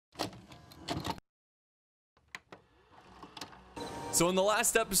So in the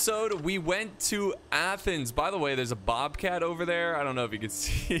last episode, we went to Athens. By the way, there's a bobcat over there. I don't know if you can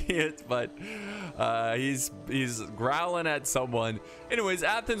see it, but he's growling at someone. Anyways,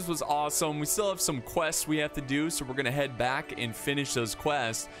 Athens was awesome. We still have some quests we have to do, so we're gonna head back and finish those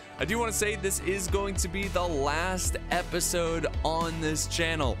quests. I do want to say this is going to be the last episode on this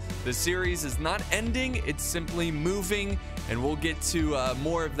channel. The series is not ending, it's simply moving, and we'll get to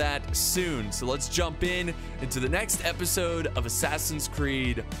more of that soon. So let's jump into the next episode of Assassin's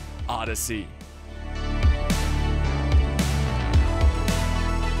Creed Odyssey.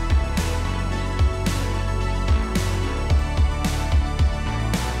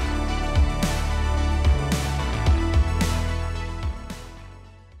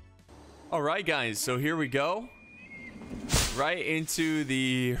 All right, guys, so here we go. Right into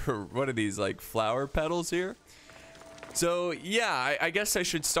the, what are these, like flower petals here? So yeah, I guess I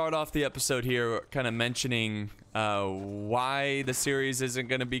should start off the episode here kind of mentioning why the series isn't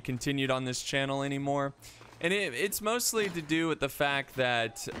going to be continued on this channel anymore. And it's mostly to do with the fact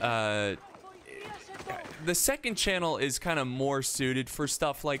that the second channel is kind of more suited for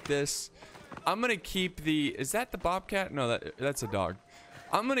stuff like this. I'm going to keep the, is that the bobcat? No, that's a dog.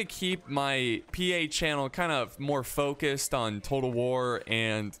 I'm going to keep my PA channel kind of more focused on Total War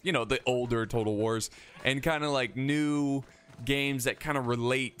and, you know, the older Total Wars and kind of like new games that kind of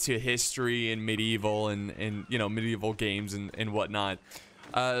relate to history and medieval and you know, medieval games and whatnot.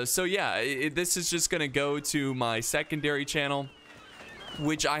 So yeah, this is just going to go to my secondary channel,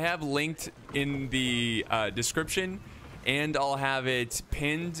 which I have linked in the description, and I'll have it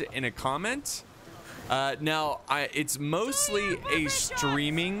pinned in a comment. Now, it's mostly a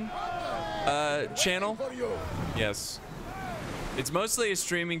streaming channel. Yes. It's mostly a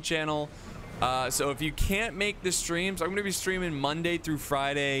streaming channel. So if you can't make the streams, I'm going to be streaming Monday through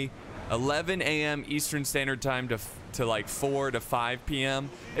Friday, 11 a.m. Eastern Standard Time to like 4 to 5 p.m.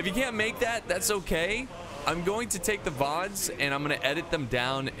 If you can't make that, that's okay. I'm going to take the VODs and I'm going to edit them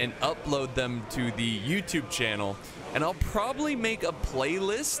down and upload them to the YouTube channel. And I'll probably make a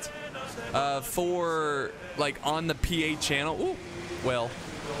playlist for like on the PA channel. Ooh, well,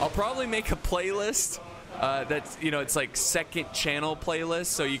 I'll probably make a playlist that's, you know, it's like second channel playlist,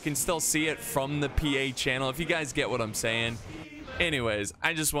 so you can still see it from the PA channel, if you guys get what I'm saying. Anyways,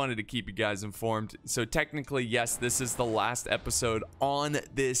 I just wanted to keep you guys informed. So technically, yes, this is the last episode on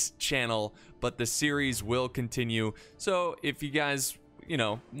this channel, but the series will continue. So if you guys, you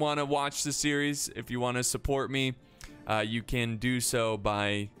know, want to watch the series, if you want to support me, you can do so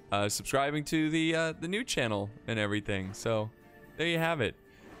by subscribing to the new channel and everything. So there you have it.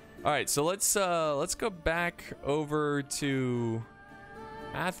 All right, so let's go back over to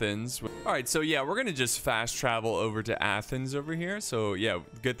Athens. All right, so yeah, we're gonna just fast travel over to Athens over here. So yeah,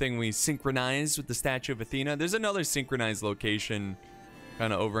 good thing we synchronized with the Statue of Athena. There's another synchronized location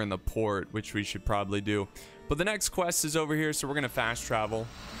kind of over in the port, which we should probably do. But the next quest is over here, so we're gonna fast travel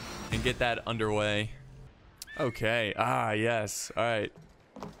and get that underway. Okay, yes, all right,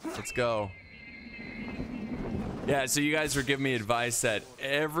 let's go. Yeah, so you guys were giving me advice that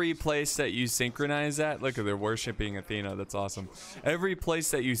every place that you synchronize at, look, they're worshiping Athena, that's awesome. Every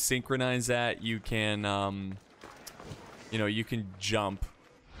place that you synchronize at, you can, you know, you can jump.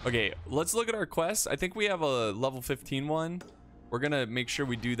 Okay, let's look at our quests. I think we have a level 15 one. We're gonna make sure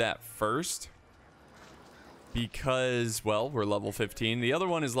we do that first, because, well, we're level 15. The other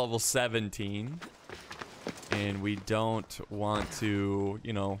one is level 17. And we don't want to,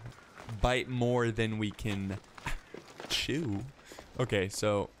 you know, bite more than we can chew. Okay,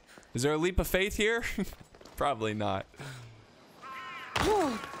 so is there a leap of faith here? Probably not.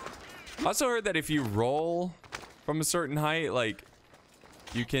 I also heard that if you roll from a certain height, like,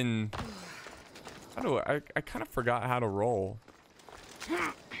 you can... How do I kind of forgot how to roll.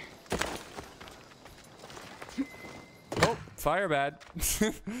 Oh, fire bad.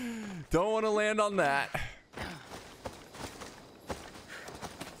 Don't want to land on that.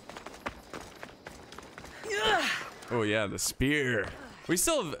 Oh yeah, the spear. We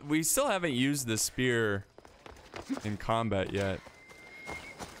still haven't used the spear in combat yet.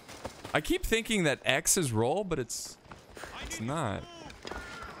 I keep thinking that X is roll, but it's not.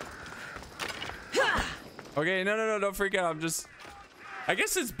 Okay, no, don't freak out. I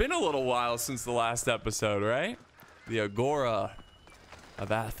guess it's been a little while since the last episode, right? The Agora of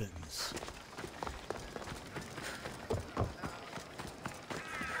Athens.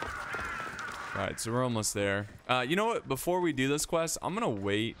 All right, so we're almost there. You know what? Before we do this quest, I'm gonna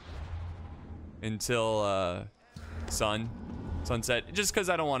wait until sunset, just because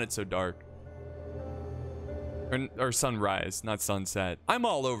I don't want it so dark. Or sunrise, not sunset. I'm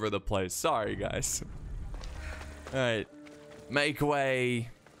all over the place. Sorry, guys. All right, Make way.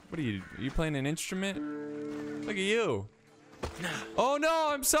 What are you playing an instrument? Look at you. Oh no,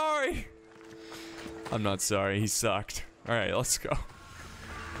 I'm sorry. I'm not sorry, he sucked. All right, let's go.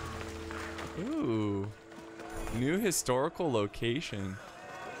 Ooh. New historical location.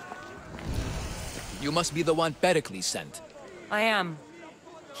 You must be the one Pericles sent. I am.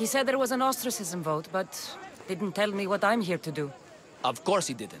 He said there was an ostracism vote, but didn't tell me what I'm here to do. Of course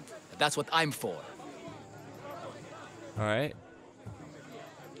he didn't. That's what I'm for. All right.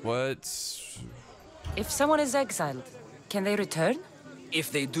 What's... If someone is exiled, can they return?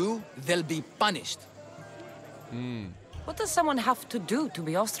 If they do, they'll be punished. What does someone have to do to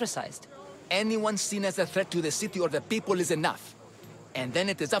be ostracized? Anyone seen as a threat to the city or the people is enough. And then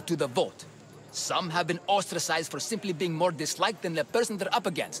it is up to the vote. Some have been ostracized for simply being more disliked than the person they're up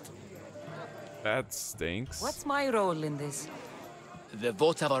against. That stinks. What's my role in this? The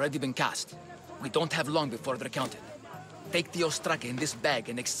votes have already been cast. We don't have long before they're counted. Take the Ostraka in this bag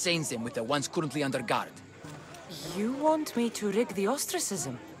and exchange them with the ones currently under guard. You want me to rig the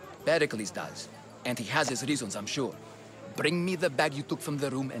ostracism? Pericles does. And he has his reasons, I'm sure. Bring me the bag you took from the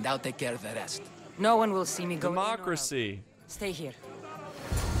room and I'll take care of the rest. No one will see me go. Democracy. Stay here.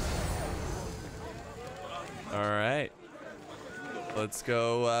 All right. Let's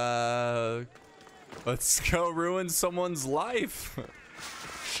go ruin someone's life.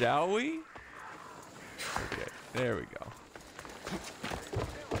 Shall we? Okay, there we go.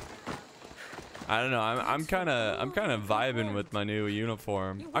 I don't know. I'm kind of vibing with my new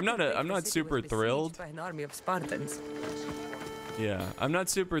uniform. I'm not super thrilled. By an army of Spartans. Yeah, I'm not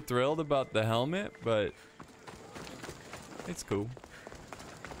super thrilled about the helmet, but it's cool.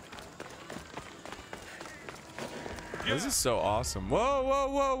 This is so awesome. Whoa, whoa,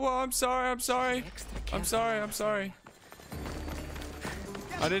 whoa, whoa. I'm sorry. I'm sorry. I'm sorry. I'm sorry.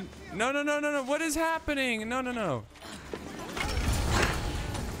 I didn't. No, no, no, no, no. What is happening? No, no, no.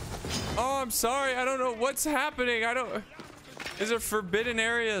 Oh, I'm sorry. I don't know what's happening. I don't. These are forbidden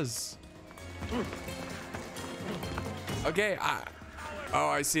areas. Okay. Oh,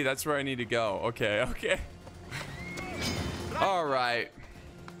 I see. That's where I need to go. Okay. Okay. All right.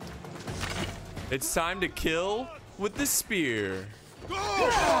 It's time to kill with the spear.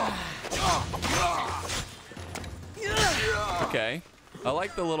 Okay. I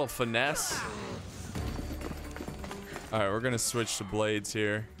like the little finesse. All right, we're gonna switch to blades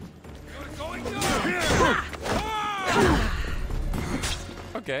here.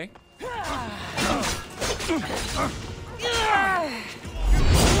 Okay.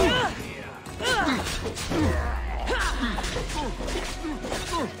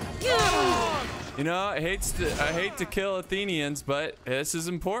 You know, I hate to kill Athenians, but this is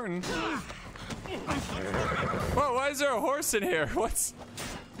important. Whoa, why is there a horse in here? What's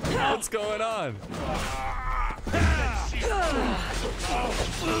going on?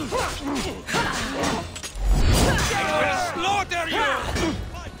 Slaughter you!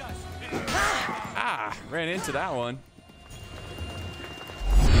 Ah, ran into that one.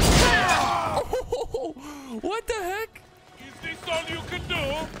 Oh, what the heck? Is this all you can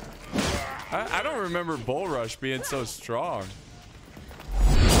do? I don't remember Bull Rush being so strong.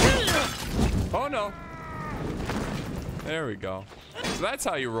 Oh no. There we go. So that's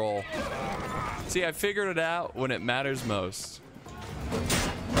how you roll. See, I figured it out when it matters most.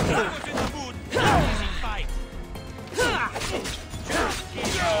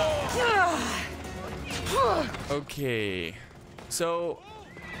 Okay. So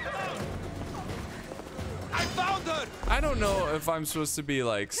I found her! I don't know if I'm supposed to be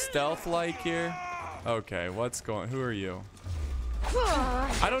like stealth-like here. Okay, who are you?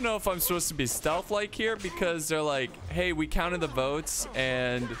 I don't know if I'm supposed to be stealth-like here because they're like, hey, we counted the votes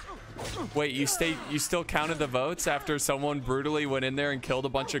and wait, you still counted the votes after someone brutally went in there and killed a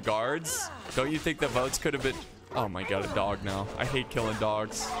bunch of guards? Don't you think the votes could have been... Oh my god, a dog now. I hate killing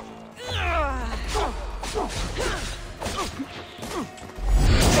dogs.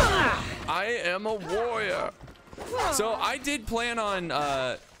 I am a warrior. So I did plan on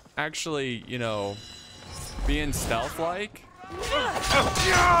actually, you know, being stealth-like.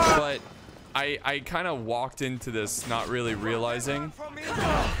 But I kind of walked into this not really realizing.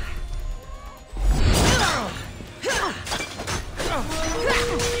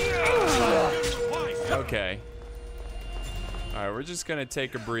 Okay. All right, we're just gonna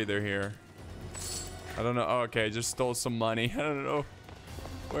take a breather here. I don't know. Oh, okay, I just stole some money. I don't know.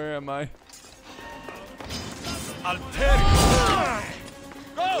 Where am I? I'll tear you!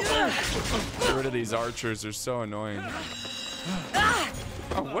 Go! Get rid of these archers. They're so annoying.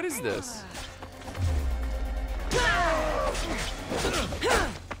 Oh, what is this?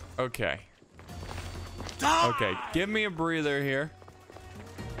 Okay. Okay, give me a breather here.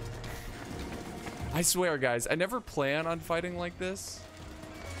 I swear, guys, I never plan on fighting like this.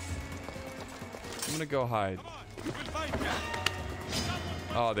 I'm gonna go hide.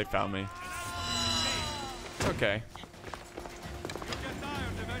 Oh, they found me. Okay.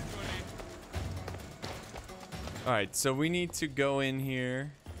 Alright, so we need to go in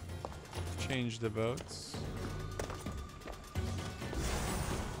here. Change the boats.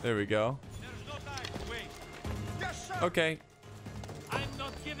 There we go. Okay.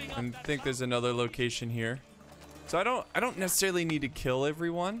 I think there's another location here. So I don't necessarily need to kill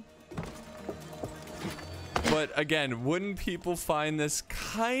everyone. But again, wouldn't people find this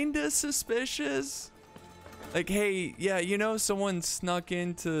kind of suspicious? Like, hey, yeah, you know, someone snuck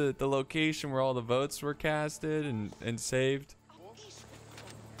into the location where all the votes were casted and saved.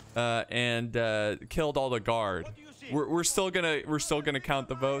 And killed all the guard. We're still gonna count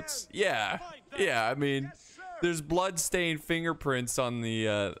the votes. Yeah. I mean, there's blood-stained fingerprints on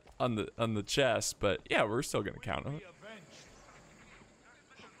the chest, but yeah, we're still gonna count them.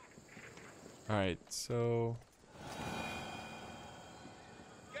 All right, so.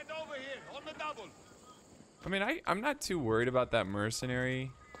 Get over here on the double. I mean, I'm not too worried about that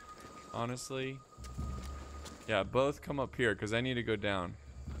mercenary, honestly. Yeah, both come up here because I need to go down.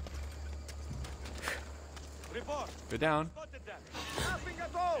 Report. Go down. Spotted them. Nothing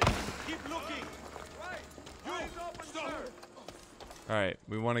at all. Keep looking. Right. You stop. All right,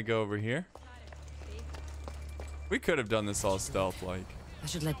 we want to go over here. We could have done this all stealth-like. I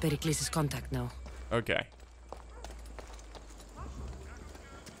should let Pericles' contact know. Okay.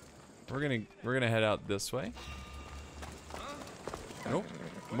 We're gonna head out this way. Nope.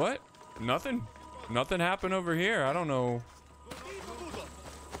 What? Nothing. Nothing happened over here. I don't know.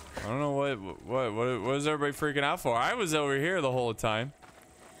 What is everybody freaking out for? I was over here the whole time.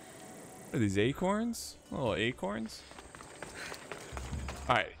 What are these acorns? Little acorns?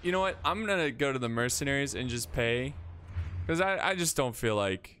 Alright, you know what? I'm gonna go to the mercenaries and just pay. Because I just don't feel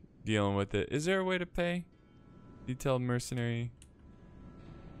like dealing with it. Is there a way to pay? Detailed mercenary.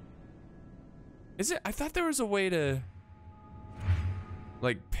 Is it? I thought there was a way to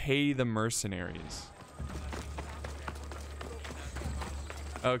like pay the mercenaries.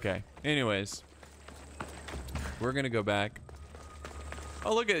 Okay. Anyways. We're gonna go back.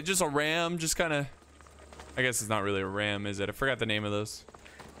 Oh, look at it. Just a ram. Just kind of. I guess it's not really a ram, is it? I forgot the name of those.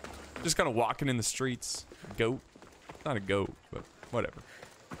 Just kind of walking in the streets. Goat. Not a goat, but whatever.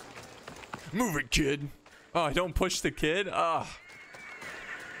 Move it, kid. Oh, I don't push the kid? Ah.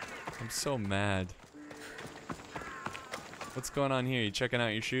 I'm so mad. What's going on here? You checking out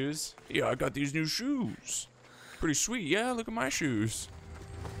your shoes? Yeah, I got these new shoes. Pretty sweet. Yeah, look at my shoes.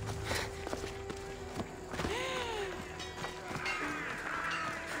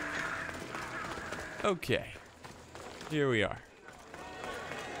 Okay. Here we are.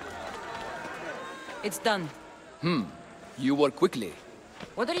 It's done. You work quickly.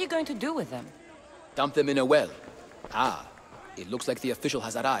 What are you going to do with them? Dump them in a well. Ah, it looks like the official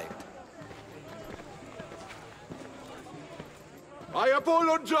has arrived. I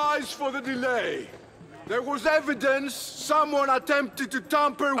apologize for the delay. There was evidence someone attempted to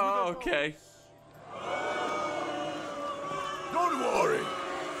tamper with... Oh, okay. Don't worry.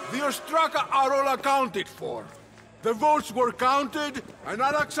 The Ostraka are all accounted for. The votes were counted, and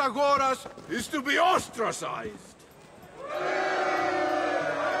Anaxagoras is to be ostracized.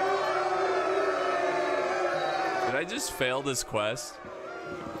 Did I just fail this quest?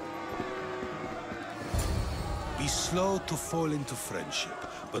 Be slow to fall into friendship,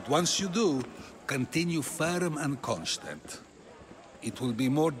 but once you do, continue firm and constant. It will be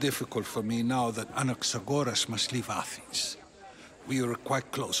more difficult for me now that Anaxagoras must leave Athens. We were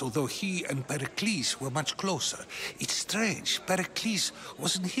quite close, although he and Pericles were much closer. It's strange, Pericles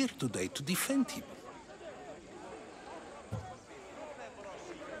wasn't here today to defend him.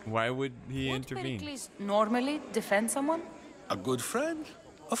 Why would he intervene? Would Pericles normally defend someone? A good friend?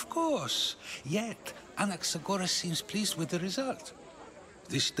 Of course. Yet, Anaxagoras seems pleased with the result.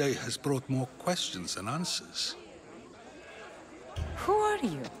 This day has brought more questions than answers. Who are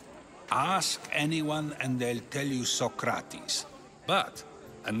you? Ask anyone and they'll tell you Socrates. But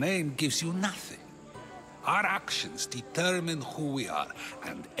a name gives you nothing. Our actions determine who we are,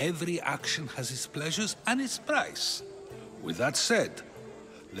 and every action has its pleasures and its price. With that said,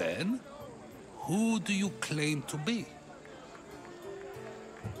 then, who do you claim to be?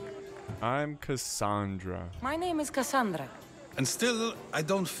 I'm Cassandra. My name is Cassandra. And still, I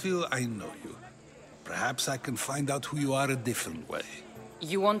don't feel I know you. Perhaps I can find out who you are a different way.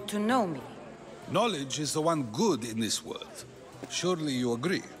 You want to know me? Knowledge is the one good in this world. Surely you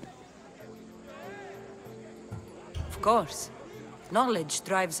agree. Of course. Knowledge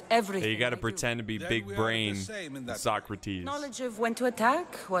drives everything. Hey, you gotta I do. pretend to be Then big we are the brain same in that Socrates. Knowledge of when to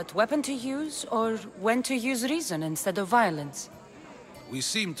attack, what weapon to use, or when to use reason instead of violence. We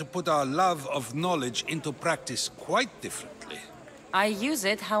seem to put our love of knowledge into practice quite differently. I use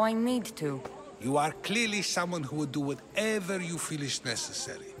it how I need to. You are clearly someone who would do whatever you feel is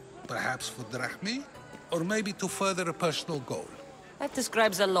necessary. Perhaps for drachmi, or maybe to further a personal goal. That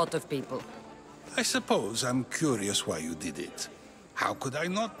describes a lot of people. I suppose I'm curious why you did it. How could I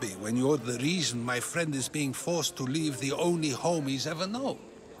not be when you're the reason my friend is being forced to leave the only home he's ever known?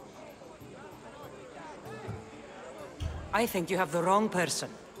 I think you have the wrong person.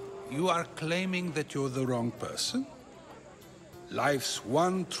 You are claiming that you're the wrong person? Life's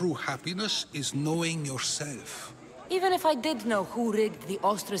one true happiness is knowing yourself. Even if I did know who rigged the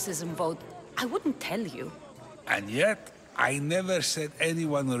ostracism vote, I wouldn't tell you. And yet, I never said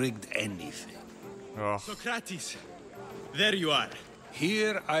anyone rigged anything. Oh, Socrates, there you are.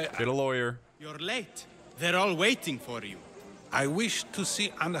 Here get a lawyer. You're late. They're all waiting for you. I wish to see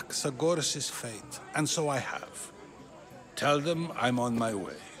Anaxagoras' fate, and so I have. Tell them I'm on my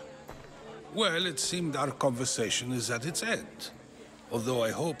way. Well, it seemed our conversation is at its end. Although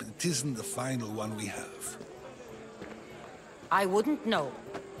I hope it isn't the final one we have. I wouldn't know.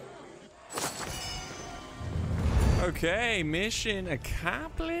 Okay, mission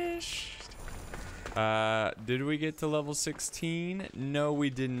accomplished. Did we get to level 16? No, we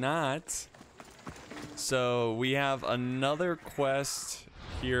did not. So we have another quest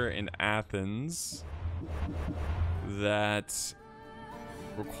here in Athens that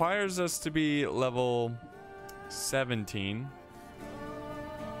requires us to be level 17.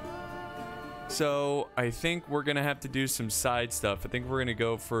 So I think we're gonna have to do some side stuff. I think we're gonna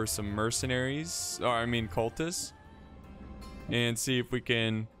go for some mercenaries, or I mean cultists, and see if we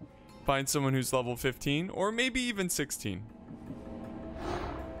can find someone who's level 15 or maybe even 16.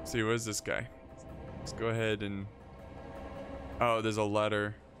 Let's see, what is this guy? Let's go ahead and... Oh, there's a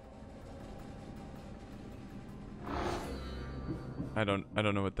letter. I don't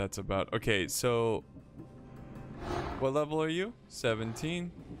know what that's about. Okay, so what level are you?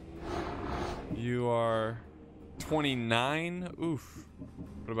 17. You are 29. Oof.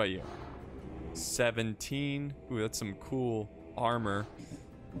 What about you? 17. Ooh, that's some cool armor.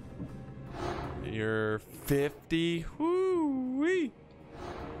 You're 50. Woo-wee.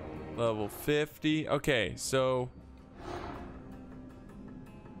 Level 50. Okay, so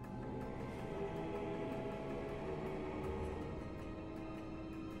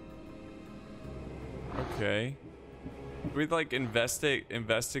okay. We'd like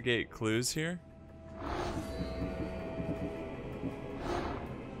investigate clues here.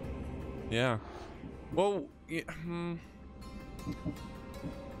 Yeah. Well, you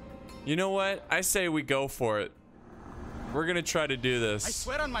know what? I say we go for it. We're gonna try to do this. I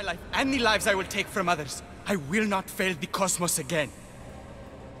swear on my life, any lives I will take from others, I will not fail the cosmos again.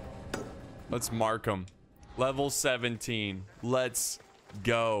 Let's mark them. Level 17. Let's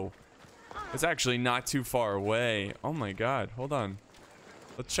go. It's actually not too far away. Oh my god, hold on.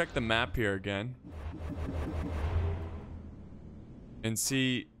 Let's check the map here again. And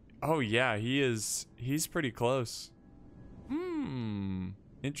see... Oh yeah, he's pretty close.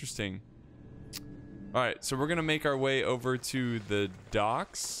 Interesting. Alright, so we're gonna make our way over to the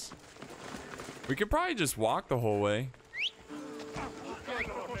docks. We could probably just walk the whole way.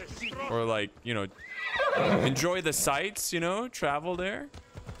 Or like, you know, enjoy the sights, you know, travel there.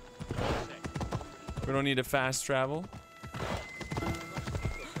 We don't need to fast travel.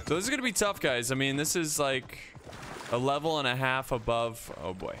 So this is gonna be tough, guys. I mean, this is like a level and a half above.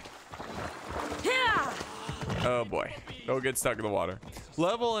 Oh boy. Oh boy. Don't get stuck in the water.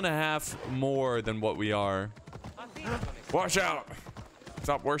 Level and a half more than what we are. Watch out!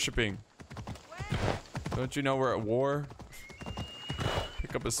 Stop worshiping. Don't you know we're at war?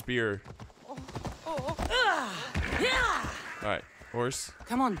 Pick up a spear. Alright, horse.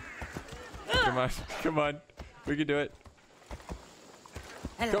 Come on. Come on, come on. We can do it.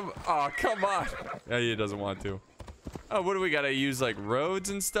 Come, oh, come on. Yeah, he doesn't want to. Oh, what do we gotta use, like roads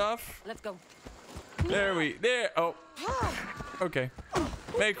and stuff? Let's go. There. Oh. Okay.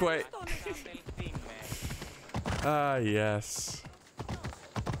 Make way. Ah, yes.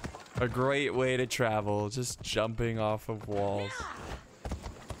 A great way to travel, just jumping off of walls.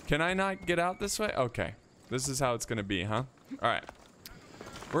 Can I not get out this way? Okay. This is how it's gonna be, huh? All right.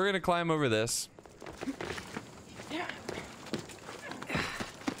 We're gonna climb over this.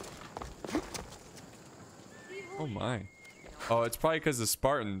 Oh my. Oh, it's probably because the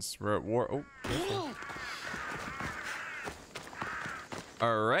Spartans were at war. Oh. Okay.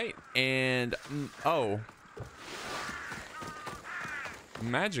 All right, and oh,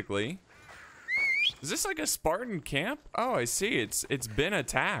 magically. Is this like a Spartan camp? Oh, I see. It's been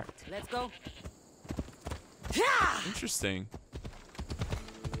attacked. Let's go. Interesting.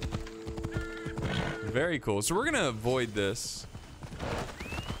 Very cool. So we're gonna avoid this.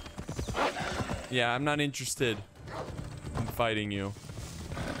 Yeah, I'm not interested in fighting you.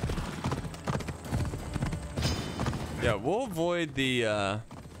 Yeah, we'll avoid the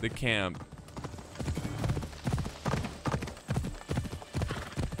camp.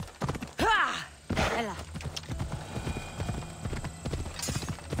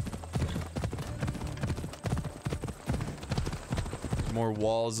 More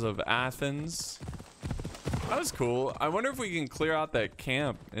walls of Athens. That was cool. I wonder if we can clear out that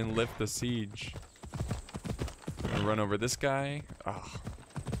camp and lift the siege. Gonna run over this guy. Oh.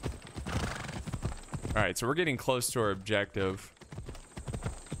 Alright, so we're getting close to our objective.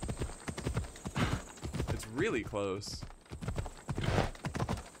 It's really close.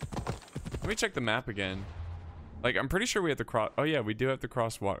 Let me check the map again. Like, I'm pretty sure we have to cross. Oh, yeah, we do have to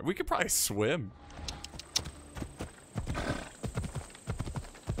cross water. We could probably swim.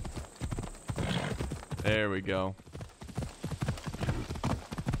 There we go.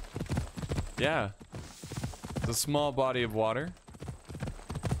 Yeah. It's a small body of water.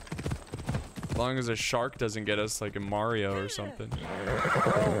 As long as a shark doesn't get us like in Mario or something.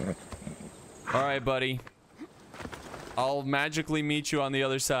 Alright, buddy. I'll magically meet you on the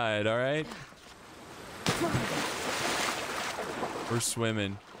other side, alright? We're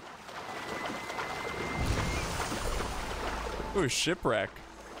swimming. Ooh, shipwreck.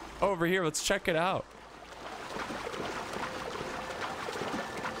 Oh, over here, let's check it out.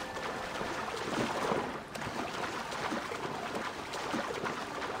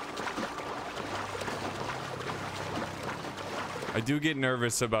 I do get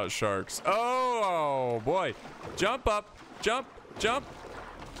nervous about sharks. Oh boy. Jump up. Jump. Jump.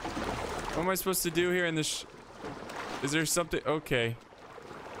 What am I supposed to do here in this? Is there something? Okay.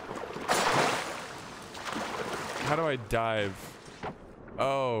 How do I dive?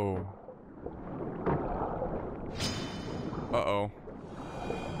 Oh. Uh-oh.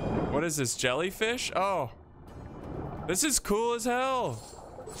 What is this? Jellyfish? Oh. This is cool as hell.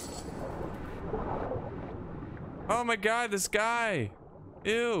 Oh my god, this guy.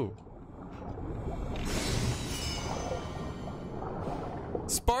 Ew.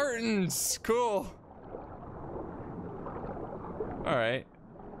 Spartans. Cool. Alright.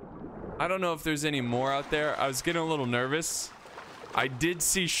 I don't know if there's any more out there. I was getting a little nervous. I did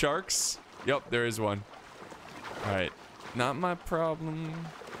see sharks. Yep, there is one. Alright. Not my problem.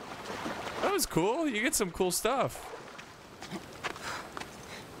 That was cool. You get some cool stuff.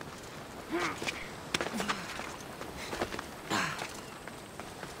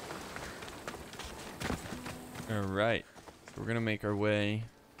 Alright. So we're gonna make our way.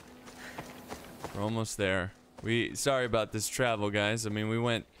 We're almost there. Sorry about this travel, guys. I mean, we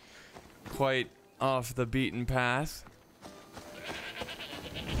went quite off the beaten path.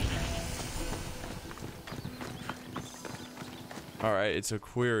 All right, it's a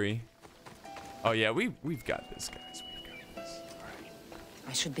query. Oh yeah, we've got this, guys. We've got this. All right.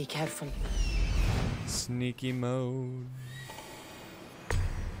 I should be careful. Sneaky mode.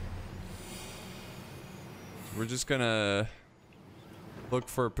 We're just gonna look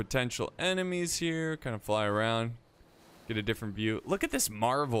for potential enemies here, kind of fly around, get a different view. Look at this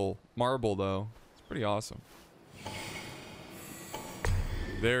marble though. It's pretty awesome.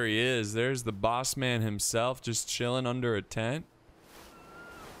 There he is. There's the boss man himself, just chilling under a tent.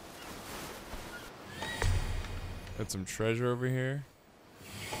 Got some treasure over here.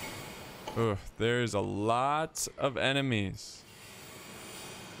 Ugh, there's a lot of enemies.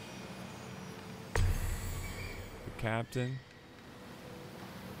 The captain.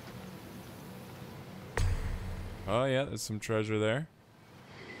 Oh yeah, there's some treasure there.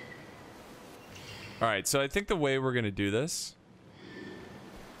 Alright, so I think the way we're gonna do this,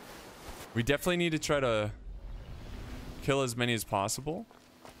 we definitely need to try to kill as many as possible.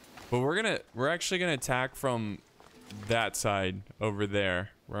 But we're actually gonna attack from that side over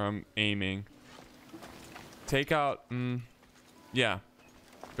there where I'm aiming. Take out yeah.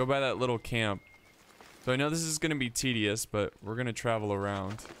 Go by that little camp. So I know this is gonna be tedious, but we're gonna travel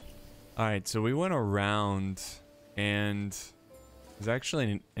around. Alright, so we went around and there's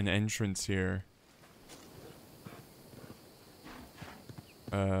actually an entrance here.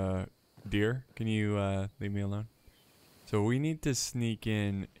 Dear, can you leave me alone? So we need to sneak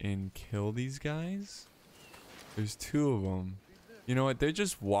in and kill these guys. There's two of them. You know what? They're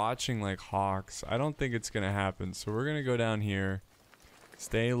just watching like hawks. I don't think it's gonna happen. So we're gonna go down here,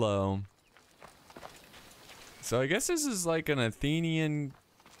 stay low, So I guess this is like an Athenian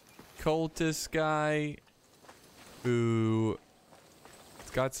cultist guy who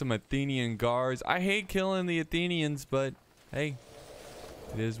got some Athenian guards. I hate killing the Athenians, but hey,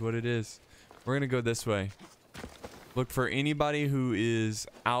 it is what it is. We're gonna go this way. Look for anybody who is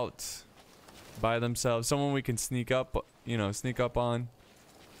out by themselves. Someone we can sneak up, you know, sneak up on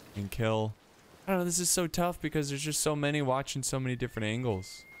and kill. I don't know, this is so tough because there's just so many watching so many different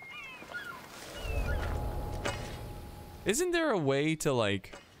angles. Isn't there a way to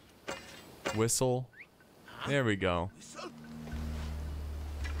like whistle? There we go.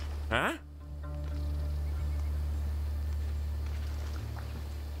 Huh?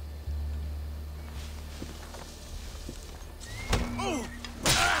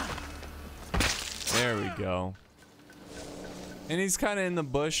 There we go. And he's kind of in the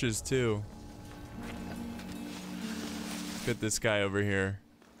bushes too. Look at this guy over here.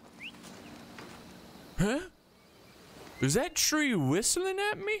 Huh? Is that tree whistling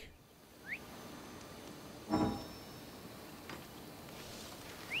at me? Huh?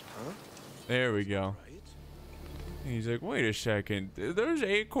 There we go. And he's like, wait a second. Those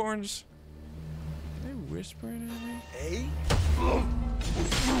acorns. Are they whispering at me? Hey?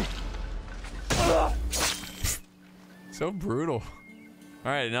 So brutal.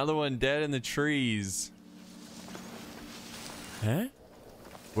 Alright, another one dead in the trees. Huh?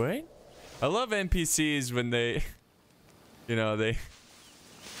 What? I love NPCs when they, you know, they.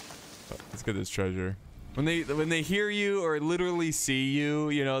 Oh, let's get this treasure. When they hear you or literally see you,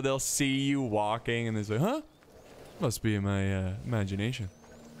 you know, they'll see you walking and they're like, huh? Must be in my imagination.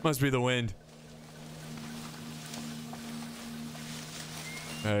 Must be the wind.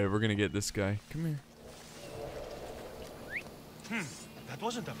 Alright, we're gonna get this guy. Come here. That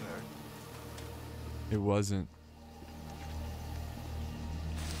wasn't a bird. It wasn't.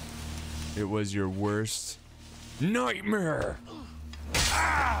 It was your worst nightmare.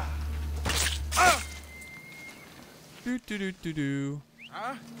 Do do do do do.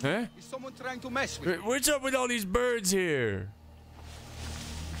 Huh? Huh? Is someone trying to mess with me? What's up with all these birds here?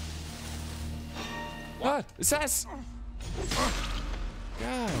 What? Assassin!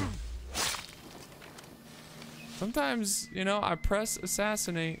 God. Sometimes, you know, I press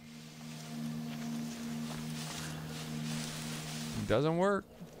assassinate. It doesn't work.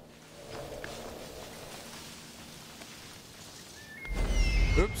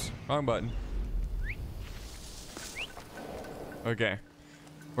 Oops, wrong button. Okay.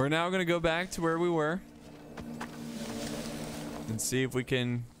 We're now gonna go back to where we were and see if we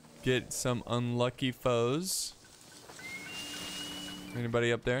can get some unlucky foes.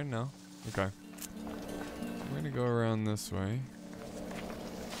 Anybody up there? No? Okay. We're gonna go around this way.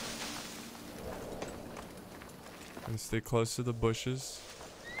 Gonna stay close to the bushes.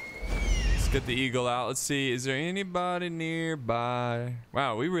 Let's get the eagle out. Let's see. Is there anybody nearby?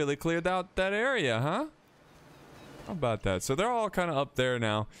 Wow, we really cleared out that area, huh? How about that? So they're all kind of up there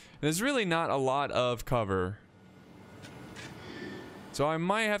now. There's really not a lot of cover. So I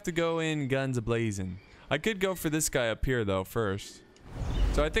might have to go in guns a-blazing. I could go for this guy up here though first.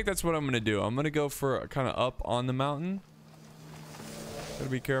 So I think that's what I'm gonna do. I'm gonna go for kind of up on the mountain. Gotta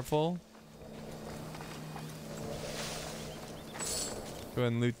be careful. Go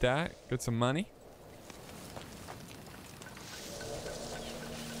ahead and loot that. Get some money.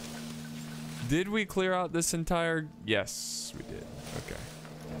 Did we clear out this entire... Yes, we did. Okay.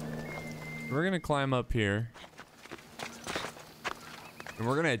 We're gonna climb up here. And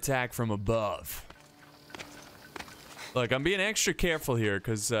we're gonna attack from above. Look, I'm being extra careful here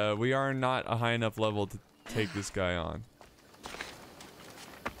because we are not a high enough level to take this guy on.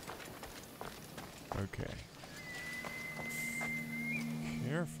 Okay.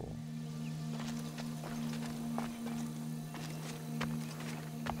 Careful.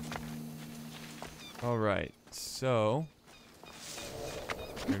 All right, so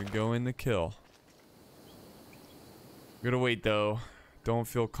I'm gonna go in the kill. I'm gonna wait though. Don't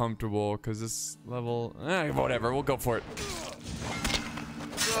feel comfortable because this level, whatever, we'll go for it.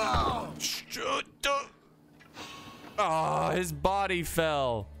 Oh, his body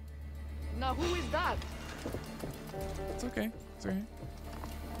fell. Now who is that? It's okay. It's okay.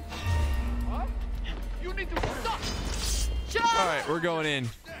 What? You need to stop. All right, we're going in.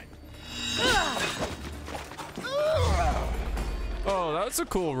 Oh, that's a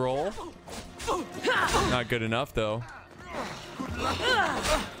cool roll. Not good enough though.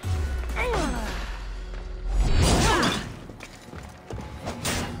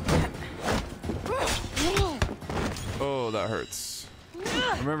 Oh, that hurts.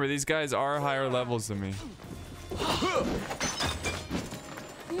 Remember, these guys are higher levels than me.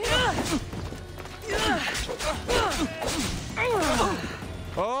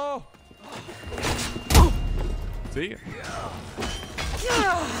 Oh! See?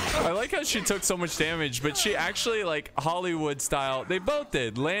 I like how she took so much damage, but she actually, like, Hollywood style, they both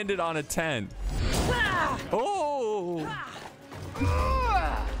did, landed on a 10. Oh!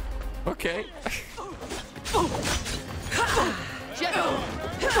 Okay.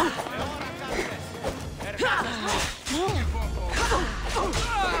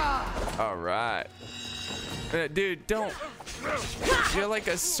 All right. Dude, don't. You're like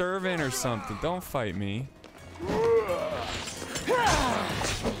a servant or something. Don't fight me.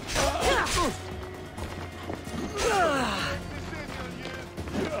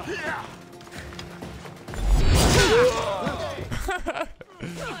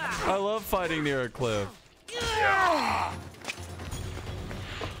 I love fighting near a cliff.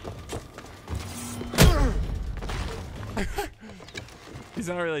 He's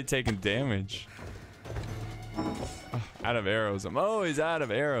not really taking damage. Out of arrows. I'm always out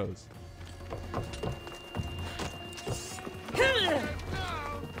of arrows.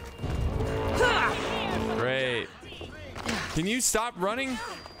 Great. Can you stop running?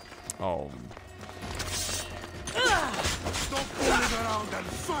 Oh. Stop fooling around and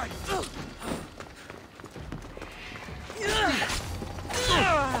fight!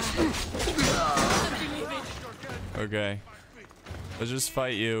 Okay. Let's just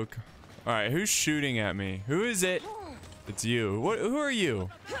fight you. All right, who's shooting at me? Who is it? It's you. What? Who are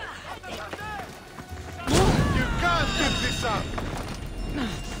you? You can't give this up!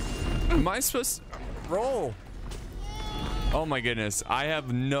 Am I supposed to roll? Oh my goodness, I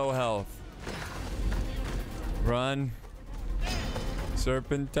have no health. Run.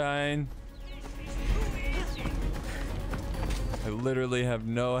 Serpentine. I literally have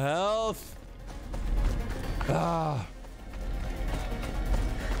no health. Ah.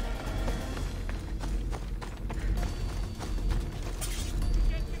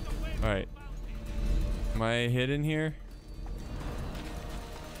 All right. Am I hidden here?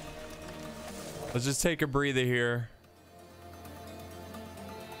 Let's just take a breather here.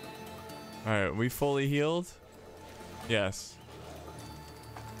 All right, we fully healed? Yes.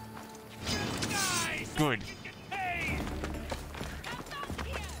 Good.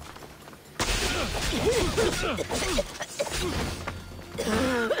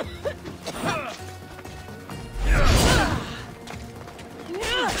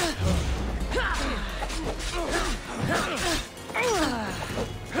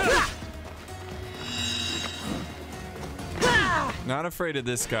 Not afraid of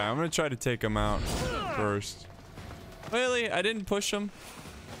this guy. I'm gonna try to take him out first. Really? I didn't push him.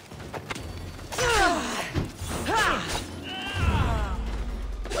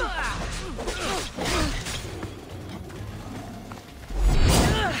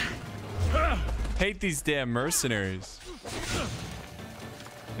 Hate these damn mercenaries.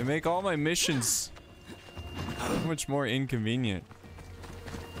 They make all my missions so much more inconvenient.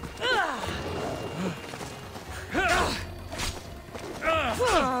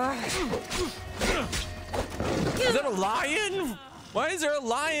 Is that a lion? Why is there a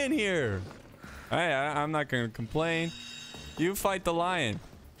lion here? Hey, I'm not gonna complain. You fight the lion.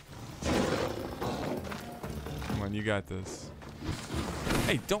 Come on, you got this.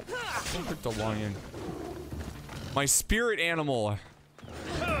 Hey, don't hurt the lion. My spirit animal.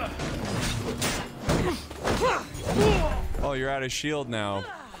 Oh, you're out of shield now.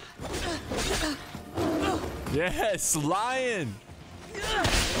 Yes, lion.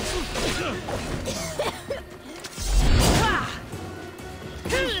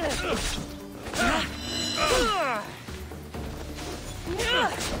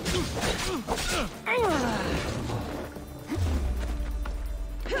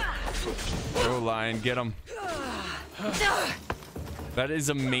 Go, lion, get him. That is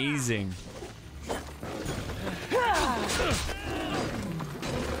amazing.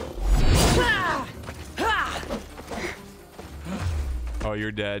 Oh,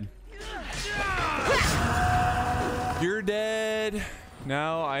 you're dead. You're dead.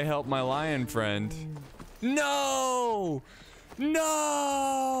 Now I help my lion friend. No!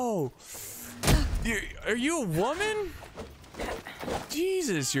 No! Are you a woman?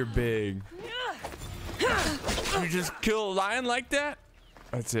 Jesus, you're big. You just kill a lion like that?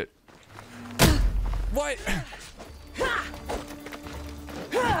 That's it. What?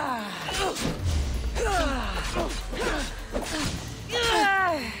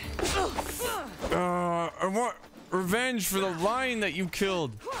 I want revenge for the lion that you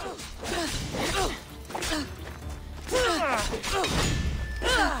killed.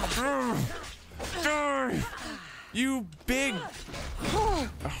 You big.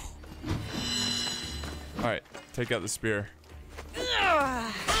 All right, Take out the spear.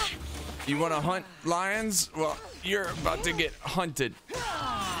 You want to hunt lions? Well, you're about to get hunted.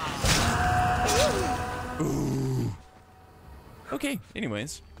 Ooh. Okay,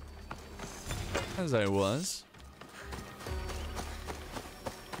 anyways. As I was.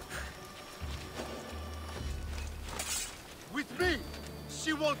 With me,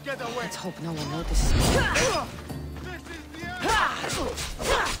 she won't get away. Let's hope no one notices. This is the end.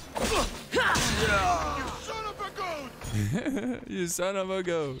 You son of a goat! You son of a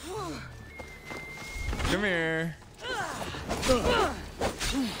goat. Come here.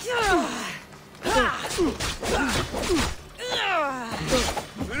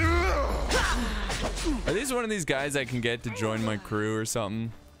 Are these one of these guys I can get to join my crew or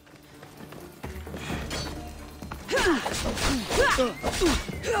something?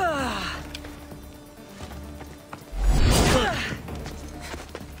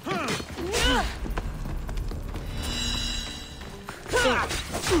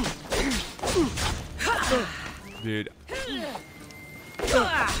 Dude.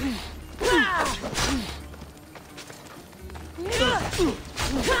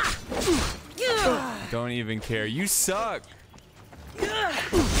 Don't even care. You suck.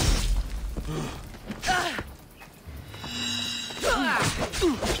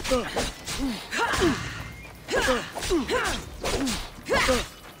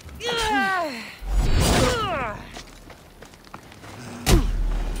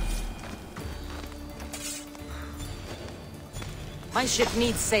 My ship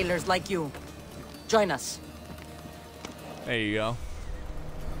needs sailors like you. Join us. There you go.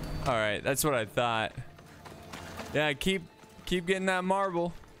 All right, that's what I thought. Yeah, keep getting that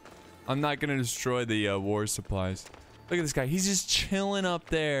marble. I'm not gonna destroy the war supplies. Look at this guy. He's just chilling up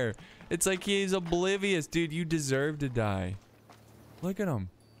there. It's like he's oblivious, dude. You deserve to die. Look at him.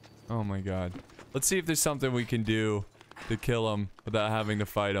 Oh my god. Let's see if there's something we can do to kill him without having to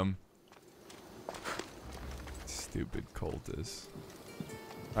fight him. Stupid cultist.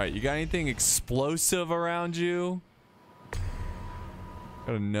 Alright, you got anything explosive around you?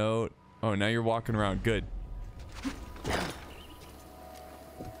 Got a note. Oh, now you're walking around. Good.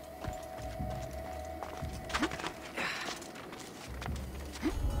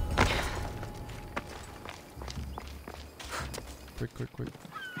 Quick.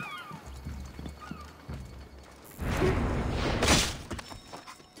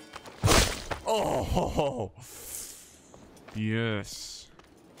 Oh! Yes.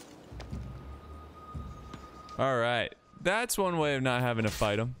 All right. That's one way of not having to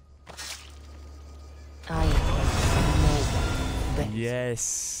fight him. I know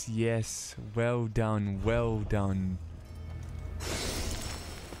best. Yes. Well done.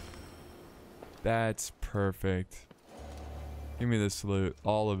 That's perfect. Give me this loot,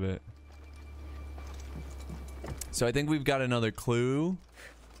 all of it. So I think we've got another clue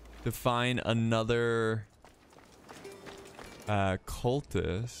to find another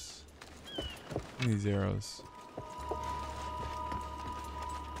cultist. These arrows.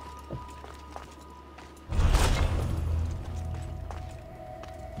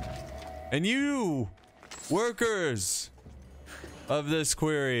 And you, workers of this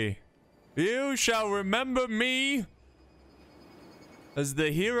query, you shall remember me as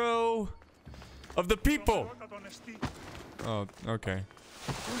the hero of the people. Oh, okay.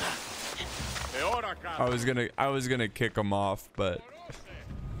 I was gonna kick him off, but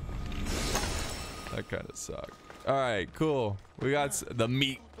that kind of sucked. All right, cool. We got the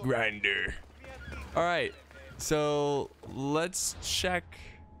meat grinder. All right, so let's check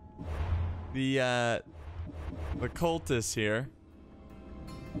the cultists here.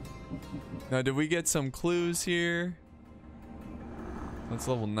 Now, did we get some clues here? That's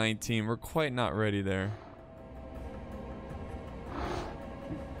level 19. We're quite not ready there.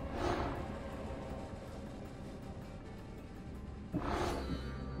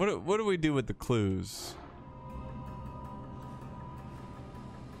 What do we do with the clues?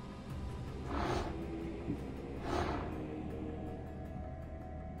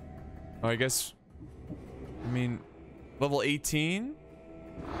 Oh, I guess, I mean, level 18?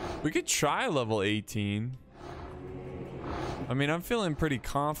 We could try level 18. I mean, I'm feeling pretty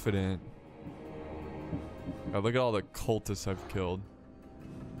confident. Oh, look at all the cultists I've killed.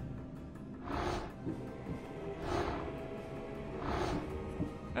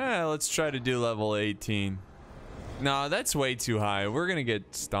 Let's try to do level 18. Nah, that's way too high. We're gonna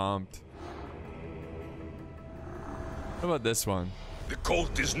get stomped. How about this one? The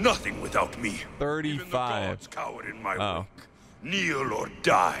cult is nothing without me. 35. Even the gods cower in my Oh. wake. Kneel or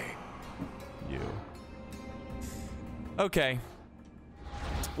die. You. Okay.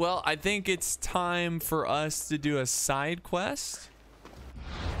 Well, I think it's time for us to do a side quest.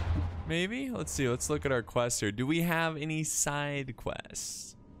 Maybe? Let's see. Let's look at our quests here. Do we have any side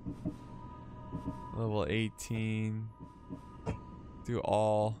quests? Level 18. Do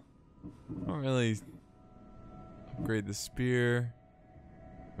all. Don't really upgrade the spear.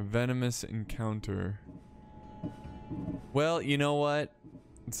 A venomous encounter. Well, you know what?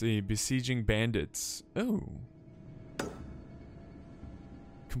 Let's see. Besieging bandits. Oh.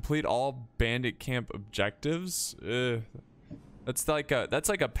 Complete all bandit camp objectives. Ugh. That's like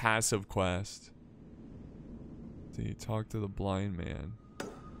a passive quest. So you talk to the blind man.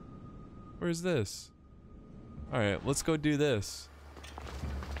 Where's this? All right, let's go do this.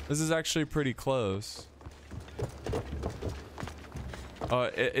 This is actually pretty close. Oh,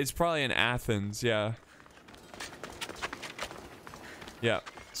 it's probably in Athens. Yeah. Yeah.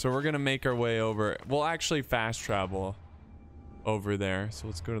 So we're gonna make our way over. We'll actually fast travel over there. So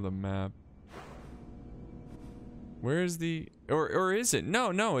let's go to the map. Where is the or is it?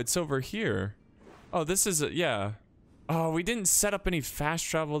 No, it's over here. Oh, this is yeah. Oh, we didn't set up any fast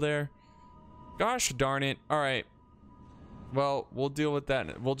travel there. Gosh darn it. All right. Well, we'll deal with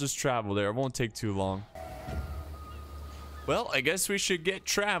that. We'll just travel there. It won't take too long. Well, I guess we should get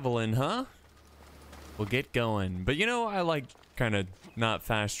traveling, huh? We'll get going. But you know, I like kind of not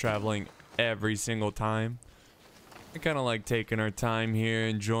fast traveling every single time. I kind of like taking our time here,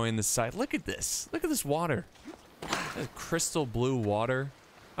 enjoying the sight. Look at this. Look at this water. That crystal blue water.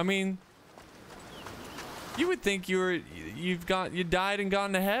 I mean, you would think you died and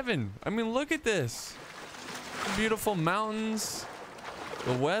gone to heaven. I mean, look at this. Beautiful mountains.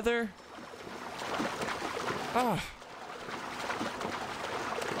 The weather. Ah.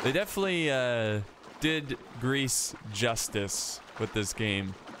 They definitely did Greece justice with this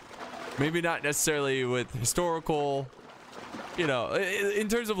game. Maybe not necessarily with historical, you know, in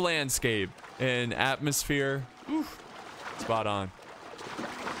terms of landscape and atmosphere. Oof. Spot on.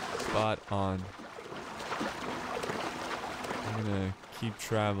 Spot on. I'm gonna keep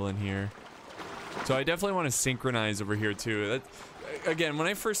traveling here. So I definitely want to synchronize over here too. Again, when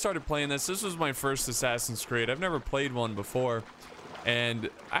I first started playing this was my first Assassin's Creed. I've never played one before, and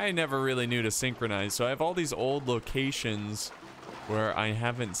I never really knew to synchronize. So I have all these old locations where I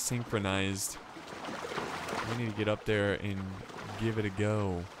haven't synchronized. I need to get up there and give it a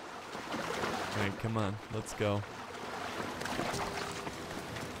go. All right, come on, let's go.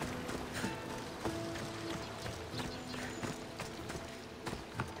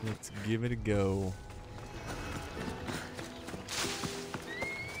 Let's give it a go.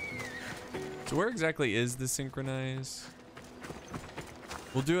 So where exactly is the synchronize?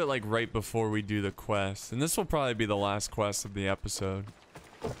 We'll do it like right before we do the quest. And this will probably be the last quest of the episode.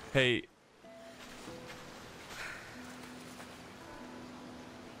 Hey.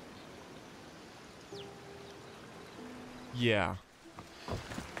 Yeah.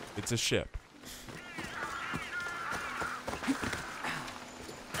 It's a ship.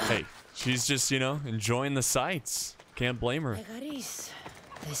 Hey, she's just, you know, enjoying the sights. Can't blame her.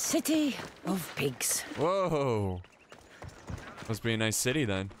 The city of pigs. Whoa. Must be a nice city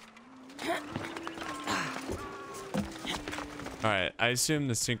then. Alright, I assume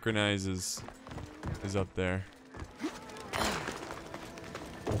the synchronize is up there.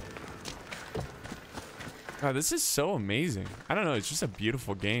 God, this is so amazing. I don't know, it's just a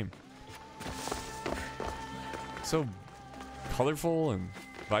beautiful game. So colorful and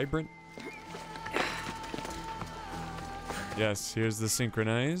vibrant. Yes, here's the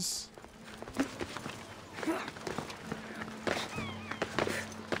synchronize.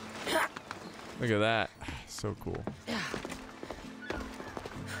 Look at that. So cool.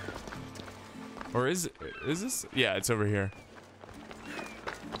 Or is this? Yeah, it's over here.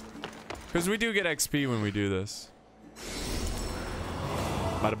 Because we do get XP when we do this.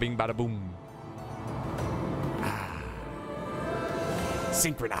 Bada bing, bada boom. Ah.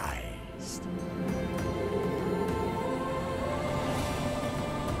 Synchronized.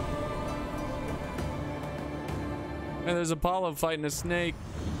 And there's Apollo fighting a snake.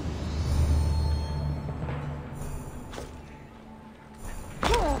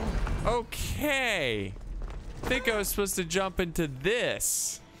 Okay. I think I was supposed to jump into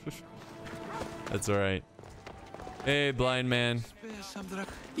this. That's alright. Hey, blind man.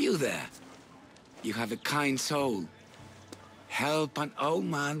 You there. You have a kind soul. Help an old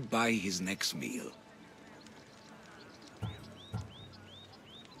man buy his next meal.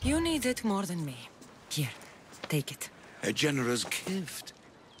 You need it more than me. Here, take it. A generous gift.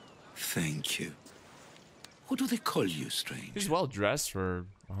 Thank you. What do they call you, stranger? He's well dressed for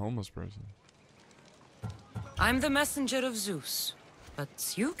a homeless person. I'm the messenger of Zeus.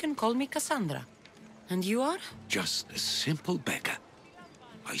 but you can call me Cassandra. And you are? Just a simple beggar.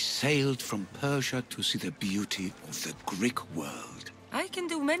 I sailed from Persia to see the beauty of the Greek world. I can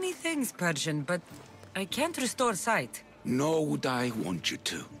do many things, Persian, but I can't restore sight. Nor would I want you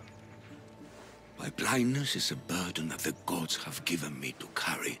to. My blindness is a burden that the gods have given me to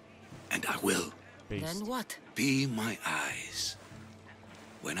carry, and I will. Then what? Be my eyes.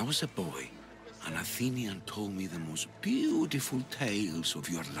 When I was a boy, an Athenian told me the most beautiful tales of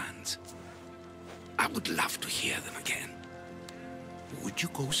your lands. I would love to hear them again. Would you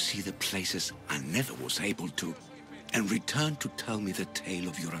go see the places I never was able to, and return to tell me the tale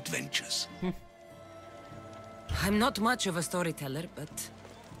of your adventures? I'm not much of a storyteller, but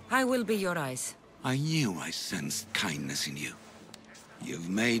I will be your eyes. I knew I sensed kindness in you. You've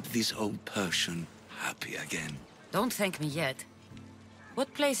made this old Persian happy again. Don't thank me yet.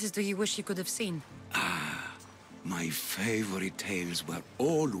 What places do you wish you could have seen? My favorite tales were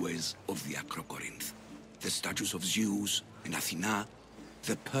always of the Acrocorinth. The statues of Zeus and Athena,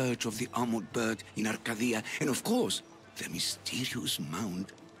 the perch of the armored bird in Arcadia, and of course, the mysterious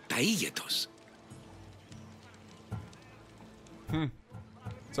mound Taigetos.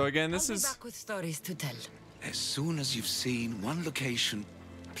 So again, this I'll be is... back with stories to tell. As soon as you've seen one location,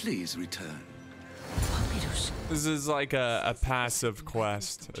 please return. Papyrus. This is like a passive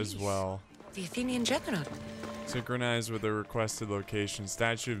quest as well. The Athenian general. Synchronize with the requested location.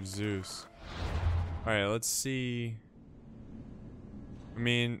 Statue of Zeus. Alright, let's see. I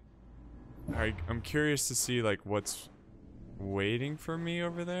mean, I'm curious to see like what's waiting for me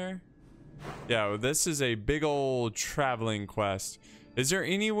over there. Yeah, well, this is a big old traveling quest. Is there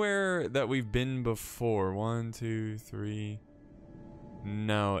anywhere that we've been before? 1, 2, 3.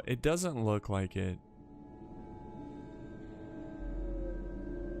 No, it doesn't look like it.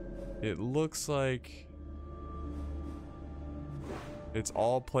 It looks like it's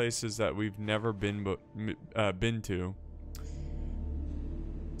all places that we've never been to.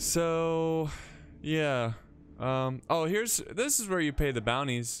 So, yeah. Oh, this is where you pay the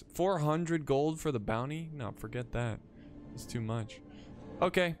bounties. 400 gold for the bounty? No, forget that. It's too much.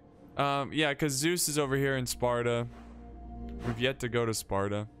 Okay. Yeah, because Zeus is over here in Sparta. We've yet to go to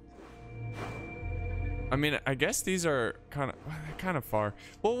Sparta. I mean, I guess these are kind of far.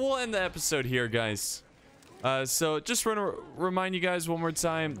 Well, we'll end the episode here, guys. So just want to remind you guys one more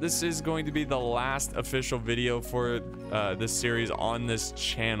time, this is going to be the last official video for this series on this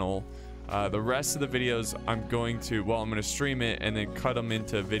channel. The rest of the videos I'm going to stream it and then cut them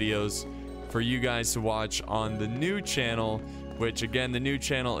into videos for you guys to watch on the new channel, which again, the new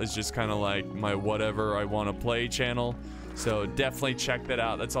channel is just kind of like my whatever I want to play channel. So definitely check that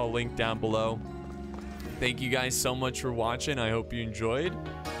out. That's all linked down below. Thank you guys so much for watching. I hope you enjoyed,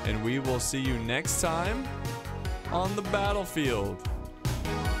 and we will see you next time on the battlefield.